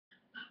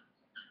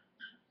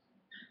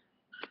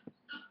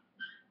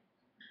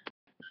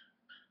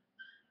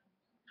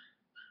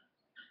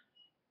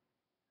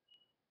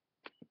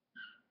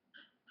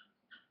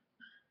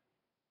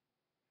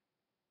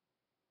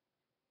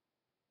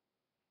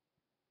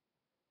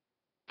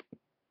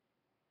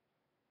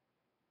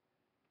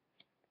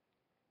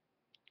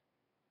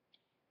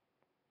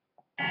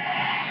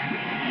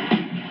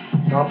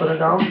Open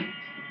it up.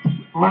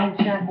 Mic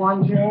check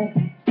 1, 2.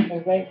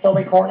 Is they still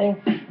recording?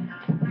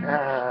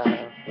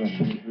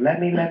 Let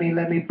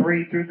me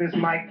breathe through this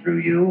mic through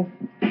you.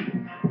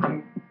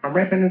 I'm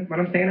repping it when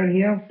I'm standing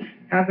here.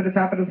 Out to the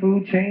top of the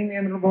food chain,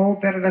 end of the bowl,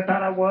 better than I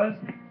thought I was.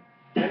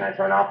 Then I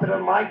turn off to the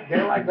mic,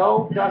 there I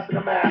go, dust to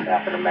the mat,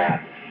 after the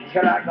mat.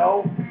 Should I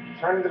go?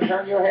 Turn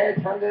your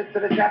head, turn to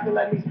the chapter,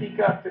 let me speak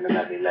up, then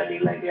let me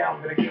lay down.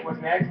 I'm gonna get what's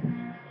next.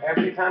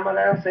 Every time I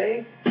let them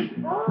say,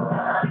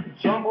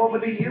 jump over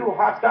to you,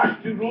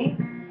 hopscotch to me.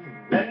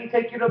 Let me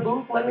take you to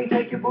booth, let me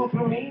take your booth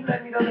through me.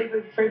 Let me to lay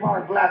the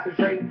trademark glasses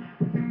straight.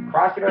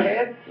 Cross your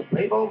head,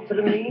 label to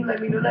the knee.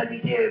 Let me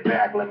get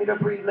back, let me to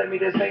breathe, let me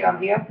to say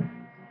I'm here.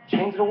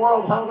 Change the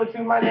world, hunger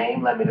to my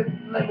name. Let me to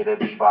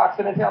beatbox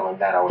and tell them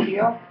that I was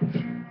here.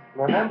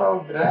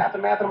 Remember the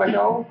aftermath of my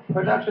show,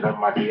 production of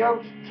my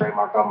field,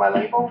 trademark of my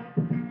label.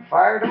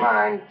 Fire to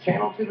mind,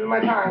 channel to my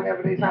time.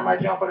 Every time I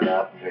jump it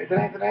up,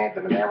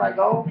 and there I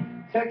go.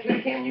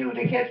 Can you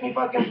to catch me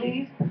fucking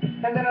please?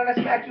 And then I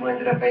smack you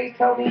into the face,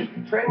 tell me,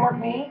 trademark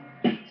me,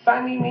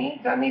 sign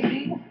me, let me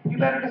see. You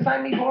better to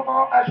sign me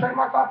before I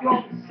trademark off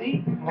your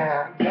seat.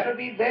 Nah, better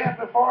be there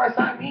before I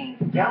sign me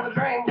down the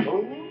drain.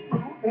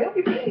 Ooh, help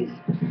me please.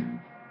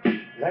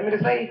 Let me to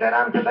say that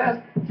I'm the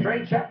best.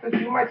 Straight chapter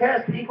to my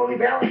test. Equally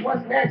balanced.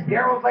 What's next?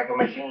 Darrow's like a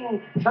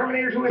machine.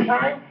 Terminator to his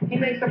time. He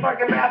makes the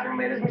fucking bathroom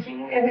in his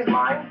machine in his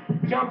mind.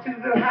 Jump to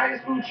the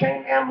highest food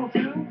chain and move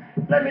to.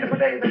 Let me to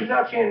predict the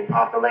production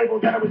off the label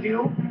that it was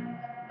you.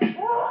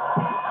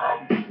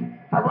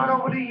 I run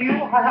over to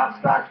you. I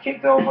hopscotch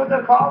kicked over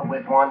the car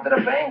with one to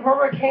the bang.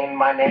 Hurricane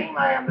my name.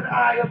 I am the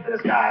eye up to the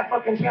sky.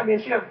 Fucking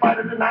championship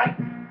fighter tonight.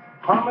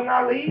 Harmon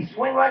Ali,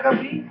 swing like a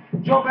bee.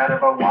 Jump out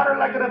of the water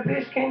like a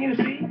fish. Can you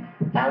see?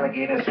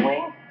 Alligator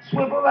swing,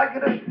 swivel like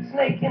a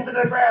snake into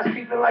the grass,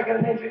 creeping like a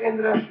ninja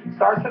into the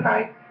stars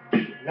tonight.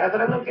 Now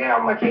that I look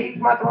down, my cage,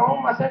 my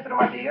throne, my center,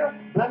 my dear,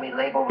 let me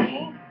label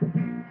me.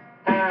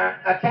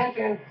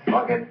 Attention,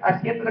 fuck it, I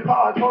skipped the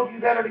call. I told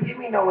you better to give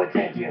me no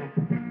attention.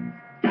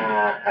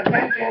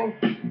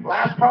 Attention,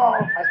 last call,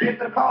 I skipped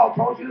the call.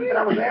 Told you that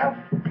I was there.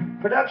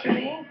 Production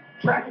me,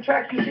 track to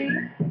track, you see.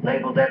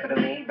 Labeled after to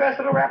me, best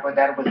of the rapper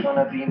that it was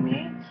gonna be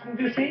me.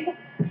 You see?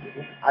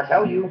 I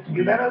tell you,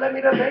 you better let me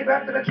to babe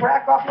after the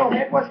track off your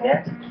head. What's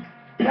next?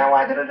 Now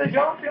I did the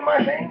jump in my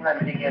thing. Let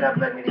me to get up,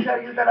 let me to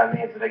tell you that I'm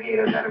the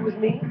instigator, that it was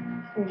me.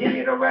 Give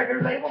me the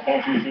record label,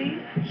 can't you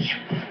see?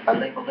 I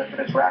labeled it to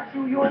the track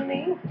through you and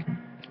me.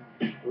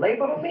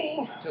 Label to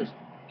me. Just,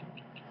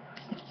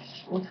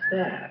 what's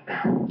that?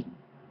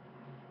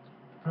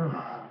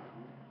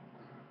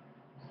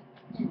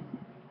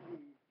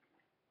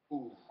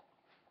 Ooh,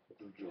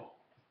 good job.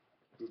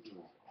 Good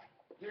job.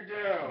 You're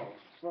down.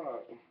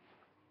 Fuck.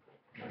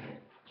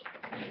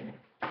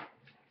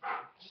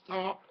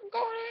 Stop. Go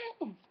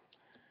down.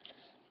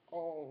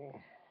 Oh.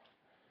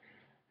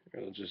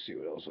 Here, let's just see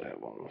what else I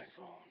have on my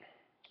phone.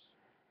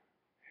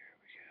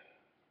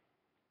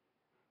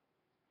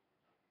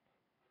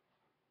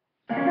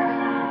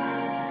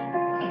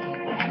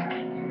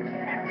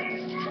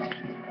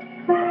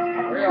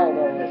 We all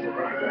know this.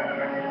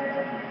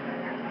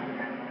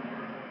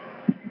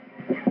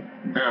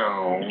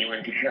 Oh, you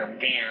want to come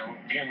down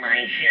to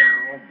my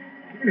show?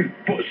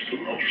 Puts the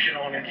lotion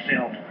on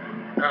itself.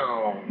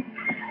 Oh,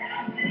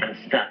 I'm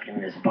stuck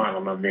in this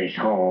bottom of this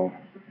hole.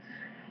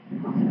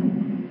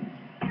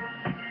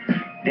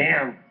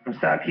 Damn, I'm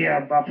stuck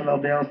here, Buffalo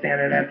Bill,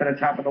 standing at the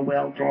top of the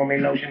well, throwing me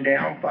lotion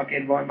down, fuck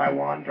it, one by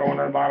one, throwing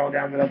the bottle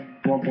down to the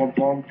boom, boom,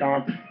 boom,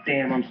 down.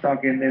 Damn, I'm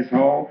stuck in this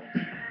hole.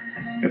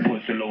 It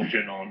puts the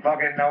lotion on. Fuck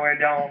it, no it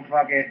don't,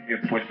 fuck it.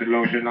 It puts the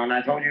lotion on.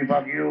 I told you,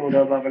 fuck you,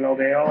 the Buffalo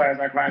Bill. As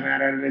I climb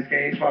out of this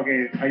cage, fuck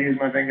it. I use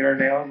my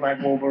fingernails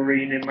like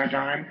Wolverine in my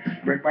time.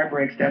 Brick by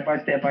brick, step by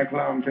step, I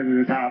climb to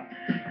the top.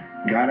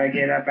 Gotta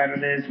get up out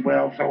of this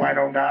well so I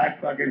don't die.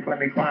 Fucking let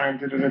me climb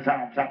to the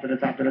top, top to the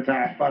top to the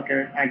top. Fuck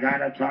it, I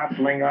got up top,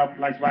 fling up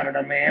like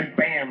Spider-Man.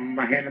 Bam!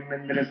 I hit him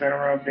into the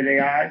center of the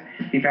eyes.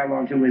 He fell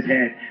onto his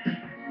head.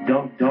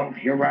 Dunk, dunk,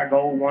 here I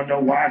go, wonder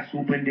why,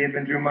 swooping,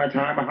 dipping through my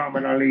time,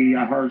 Muhammad Ali,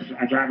 I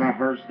drive my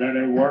hearse that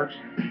it works,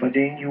 but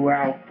then you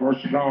out,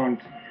 first gone.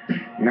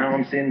 Now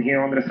I'm sitting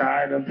here on the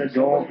side of the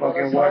door,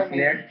 fucking what's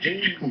next?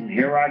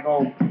 Here I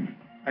go,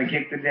 I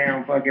kicked it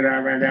down, fuck it, I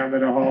ran down to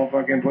the hall,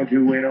 fucking put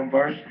two in them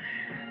first.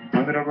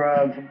 Under the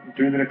rug,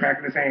 through the crack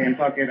of the sand,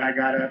 fuck it, I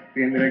got up,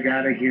 the end of the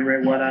gotta hear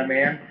it, what I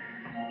man.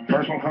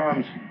 First one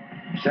comes,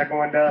 second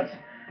one does.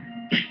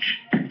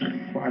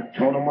 I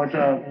told him what's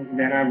up,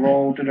 then I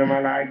rolled through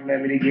my life,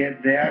 let me to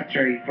get there,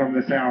 straight from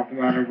the south,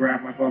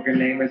 autograph, my fucking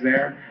name is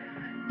there.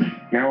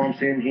 Now I'm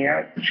sitting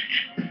here,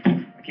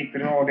 I kicked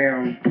it all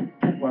down,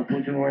 I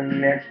put two in the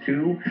next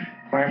two,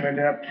 climbing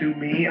up to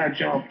me, I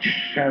jumped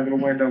out of the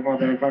window,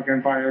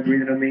 motherfucking fire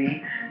breathing to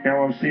me,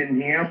 now I'm sitting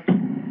here,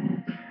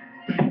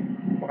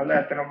 I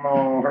left them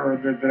all,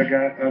 heard that I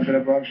got up to the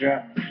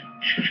buckshot,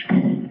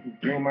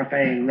 threw my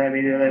thing, let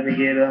me get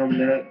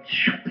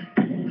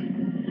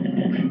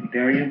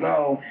there you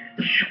go.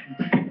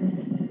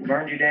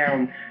 Burned you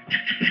down.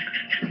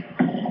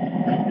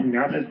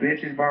 Now this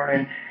bitch is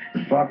burning.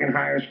 fucking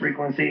highest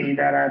frequency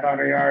that I thought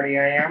I already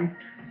am.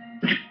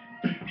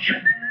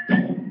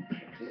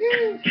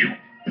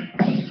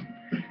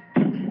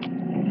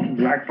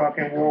 Like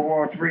fucking World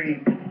War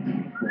III.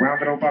 Round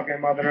little fucking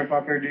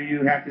motherfucker, do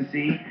you have to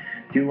see?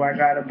 Do I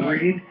gotta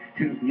breathe?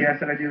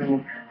 Yes, I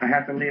do. I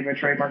have to leave a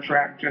trademark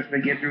track just to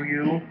get through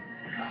you.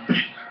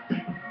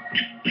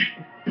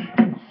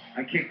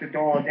 I kick the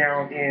door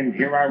down in,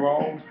 here I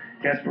roll.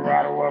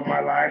 Desperado of my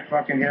life,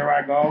 fucking here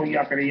I go.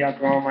 Yuckity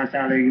yuck on my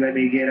salary, let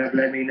me get up,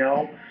 let me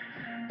know.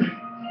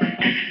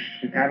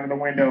 Out of the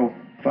window,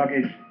 fuck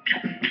it.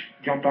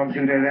 Jumped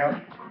onto the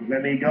left,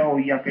 let me go.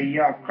 Yucka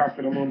yuck, cross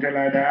to the moon till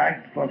I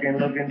die. Fucking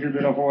look into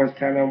the horse,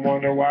 tell him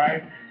wonder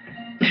why.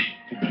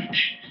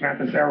 Snap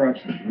the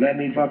syrups, let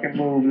me fucking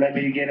move, let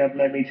me get up,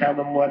 let me tell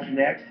them what's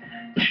next.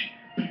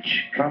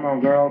 Come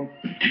on, girl.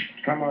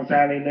 Come on,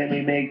 Sally, let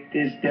me make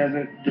this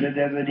desert to the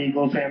desert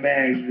eagle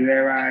sandbag.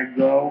 There I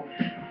go.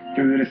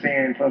 Through the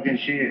sand, fucking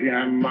shit.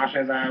 I'm mosh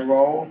as I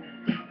roll.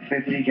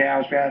 50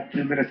 cows strapped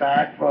to the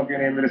side,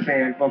 fucking into the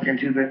sand, fucking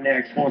to the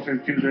next, horses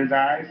to the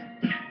eyes.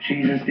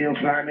 She's still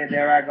climbing,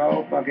 there I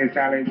go. Fucking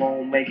Sally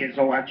won't make it,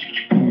 so I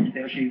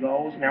there she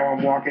goes. Now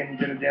I'm walking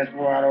to the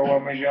desperado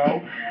of my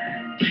show.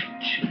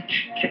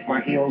 Kick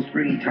my heels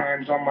 3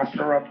 times on my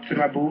stirrup to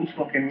my boots.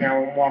 Fucking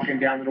now I'm walking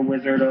down to the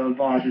Wizard of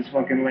Oz. This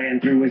fucking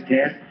land through his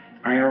test.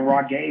 Iron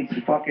Rock Gates,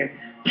 fucking.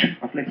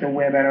 I flick the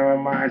web out of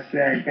my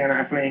sack, then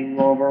I fling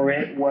over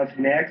it. What's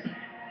next?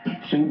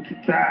 Suit to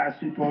tie,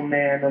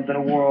 Superman of the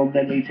world.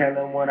 Let me tell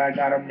him what I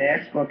got him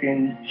next.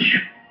 Fucking.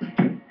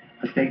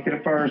 I stake to the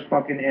first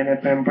fucking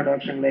NFM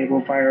production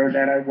label fire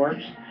that I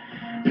works.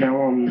 Now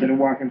I'm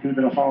walking through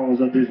the halls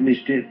of this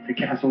mischief, the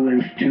castle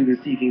into the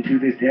seeking to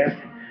this test.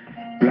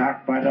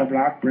 Block by the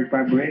block, brick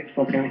by brick,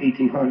 fucking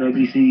 1800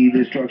 BC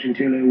destruction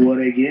till it what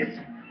it gets.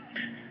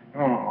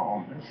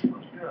 Oh, that's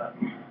fucked up.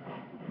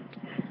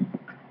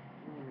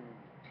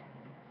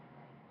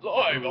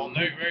 Live on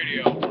Nate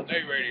Radio,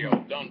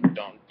 dun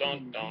dun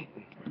dun dun.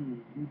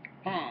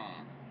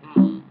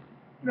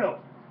 No.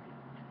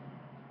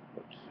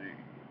 Let's see.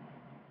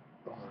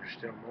 Oh, there's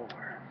still more.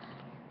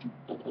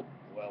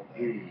 Well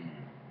then.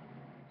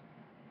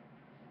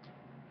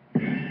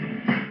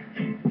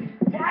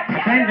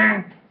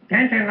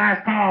 Attention,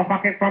 last call,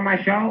 fuck it, from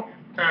my show.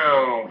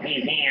 Oh,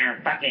 he's here.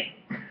 Fuck it.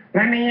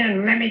 Let me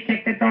in, let me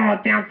kick the door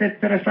down to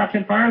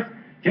destruction first.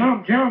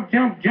 Jump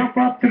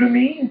up to the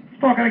me.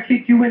 Fucking I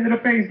kick you into the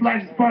face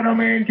like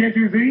Spider-Man, can't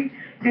you see?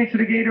 Into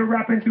the gator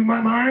rap into my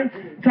mind.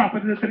 Top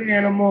of the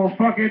animal,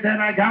 fuck it, that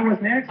I got was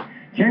next.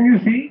 Can you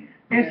see?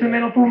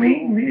 Instrumental for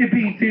me, it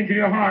beats into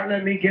your heart.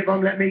 Let me get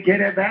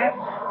it back.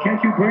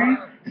 Can't you breathe?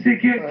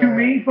 Stick it to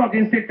me,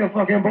 fucking stick the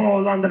fucking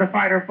ball under the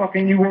fighter,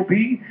 fucking you will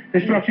be.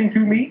 Destruction to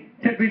me,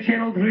 take the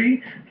channel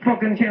 3,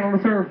 fucking channel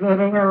the surf of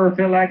the earth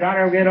till I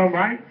gotta get them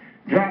right.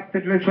 Drop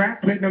to the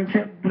track, play them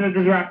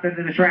drop to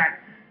the track.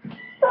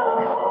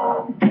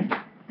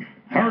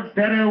 Hurts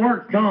that it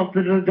works, dump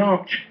to the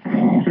dump.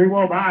 3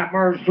 wall by,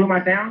 merge through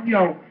my sound,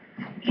 yo.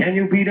 Can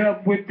you beat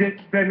up with this?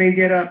 Let me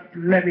get up,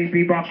 let me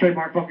beatbox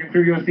trademark fucking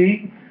through your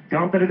seat.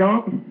 Dump to the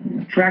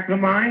dump, track to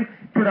mine,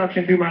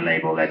 production through my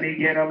label, let me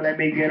get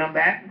them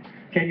back.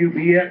 Can you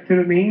be up to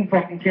the mean?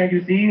 Fucking can't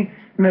you see?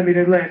 Let me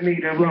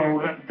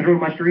roll up through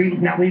my street.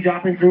 Now we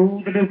dropping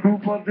through to the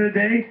poop of the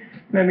day.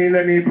 Let me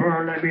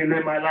burn, let me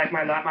live my life,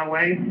 my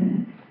way.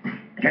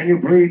 Can you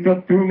breathe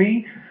up through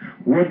me?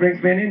 Wood ring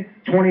spinning,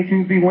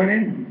 22s be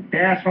winning,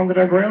 dash under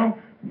the grill,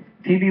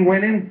 TV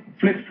winning,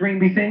 flip screen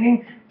be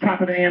singing, top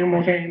of the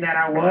animal chain that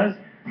I was.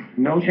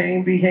 No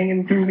chain be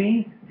hanging through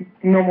me.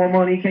 No more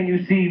money, can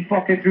you see?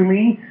 Fuck it through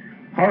me.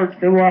 Hurts,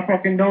 do I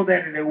fucking know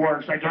that it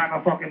works? I drive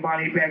my fucking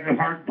body back to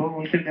heart,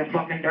 boom, to the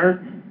fucking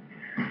dirt.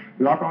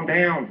 Lock on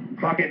down,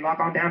 fuck it, lock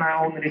on down. I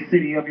own the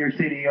city of your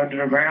city under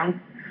the ground.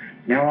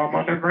 Now I'm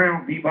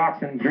underground,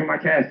 beatboxing through my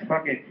chest.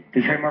 Fuck it,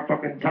 to train my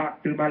fucking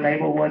talk through my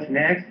label. What's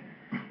next?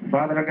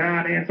 Father of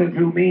God, answer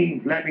to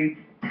me. Let me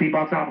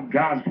beatbox off of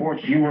God's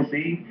porch, you will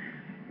see.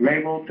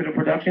 Label to the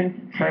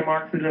production,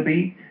 trademark to the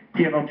beat.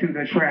 Give them to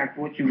the track,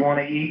 what you want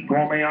to eat.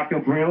 Gourmet off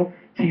your grill,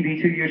 TV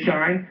to your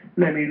shine.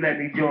 Let me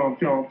jump,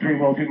 3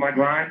 roll to my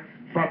grind.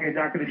 Fuck it,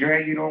 Dr.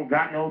 Dre, you don't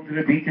got no to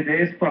the beat to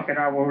this. Fuck it,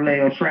 I will lay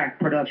a track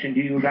production.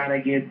 Do you gotta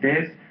get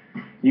this?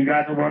 You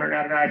guys are running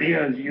out of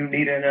ideas. You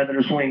need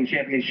another swing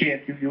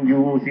championship. You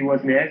will see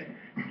what's next.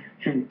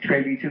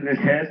 Trade to this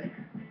test.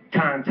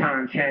 Time,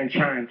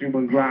 chime through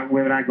the ground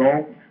where I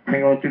go.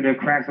 Pringle through the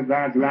cracks of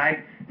God's life.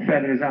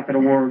 Feathers after the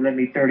word, let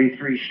me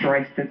 33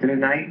 strikes into the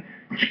night.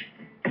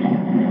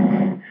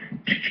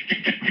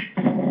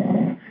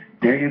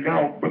 There you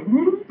go.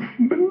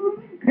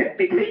 Help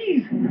me,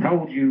 please.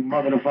 Told you,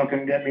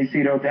 motherfucking, let me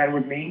see that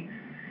was me.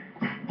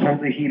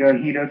 Hold the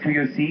heater to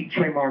your seat.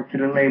 Trademark to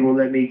the label,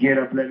 let me get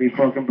up, let me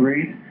fucking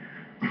breathe.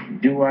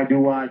 Do I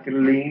to the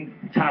lean.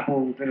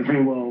 Topple to the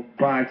free will,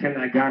 by till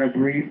I gotta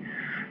breathe.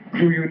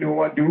 Do you know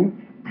what I do?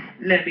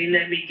 Let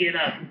me get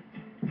up.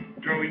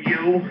 Through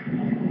you.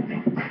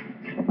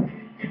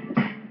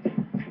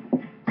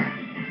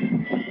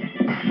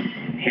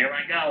 Here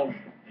I go.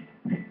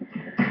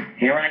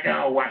 Here I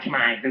go, watch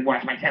my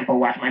tempo,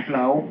 watch my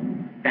flow.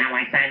 Now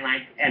I sound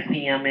like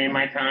SPM in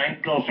my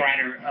time, Ghost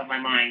Rider of my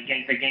mind,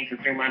 gangster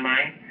through my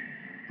mind.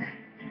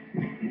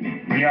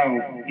 Yo,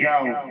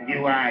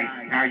 UI,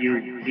 are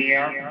you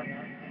here?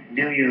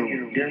 Do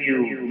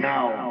you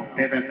know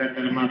the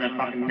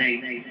motherfucking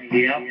Nate?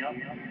 Yep.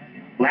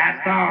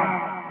 Last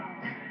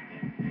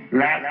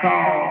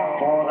call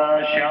for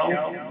the show.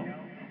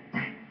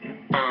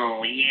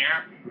 Oh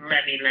yeah?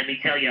 Let me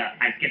tell you,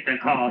 I skipped the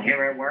call,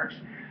 here it works.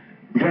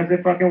 Does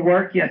it fucking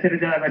work? Yes, it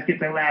does. I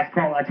skipped the last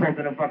call. I told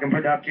the fucking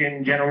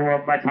production general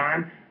of my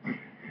time.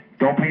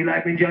 Don't be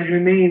like me,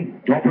 judging me.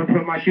 Don't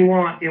put my shoe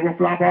on. It will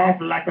flop off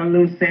like a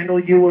loose sandal,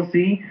 you will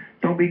see.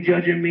 Don't be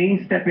judging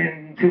me. Step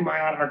into my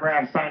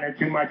autograph, sign it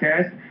to my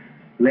test.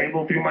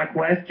 Label through my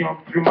quest,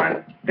 jump through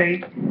my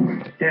fate.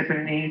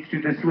 Destiny to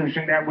the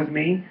solution that was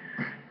me.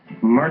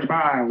 Merge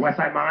by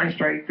Westside Mind,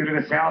 straight through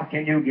the south.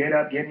 Can you get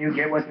up? Can you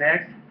get what's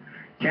next?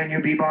 Can you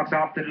beatbox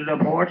off to the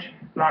porch?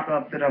 Lock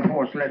up to the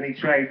porch, let me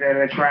trade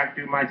the track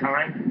through my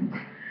time.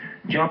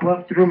 Jump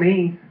up through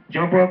me,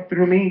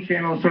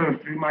 channel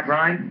surf through my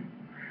grind.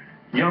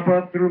 Jump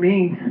up through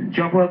me,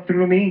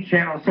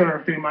 channel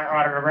surf through my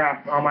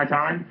autograph on my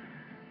time.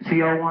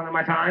 CO1 on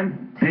my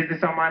time,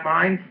 business on my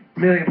mind.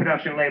 Million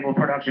production label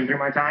production through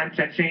my time.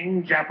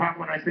 Cha-ching, jackpot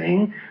when I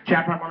sing,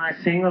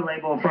 a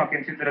label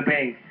fucking to the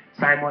bank.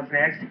 Sign what's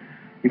next.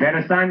 You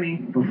better sign me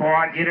before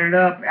I get it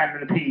up out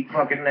of the peak.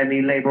 Fucking let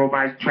me label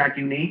my track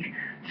unique.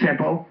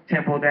 Tempo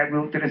that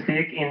root to the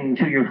stick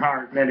into your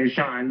heart. Let it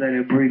shine, let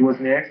it breathe. What's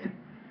next?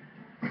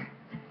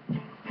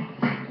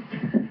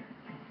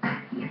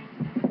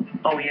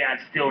 Oh yeah,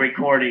 it's still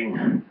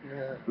recording.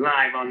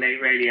 Live on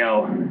Nate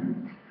Radio.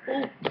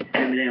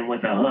 Eminem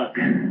with the hook.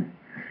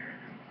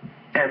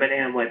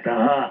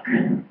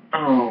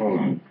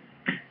 Oh,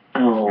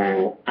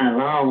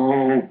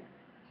 hello.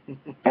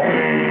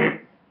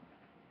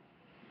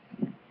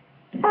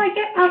 Oh,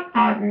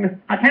 yeah,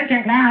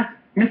 attention class,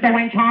 Mr.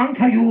 Wayne Chong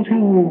tell you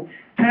to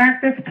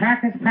practice.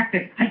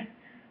 Hey,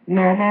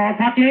 no more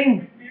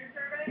talking.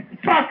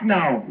 Fuck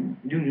no.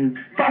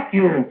 Fuck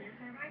you.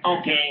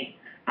 Okay,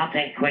 I'll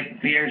take quick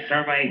fear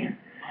survey.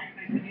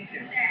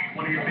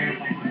 What are your favorite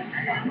places?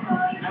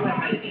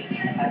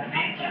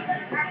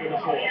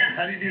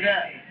 How do you do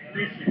that?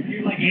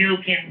 You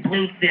can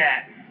flute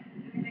that.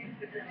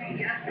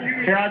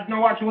 Here, no,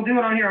 watch, we'll do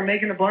it on here. I'm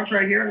making a bunch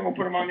right here, and we'll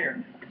put them on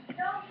here.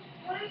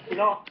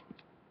 No.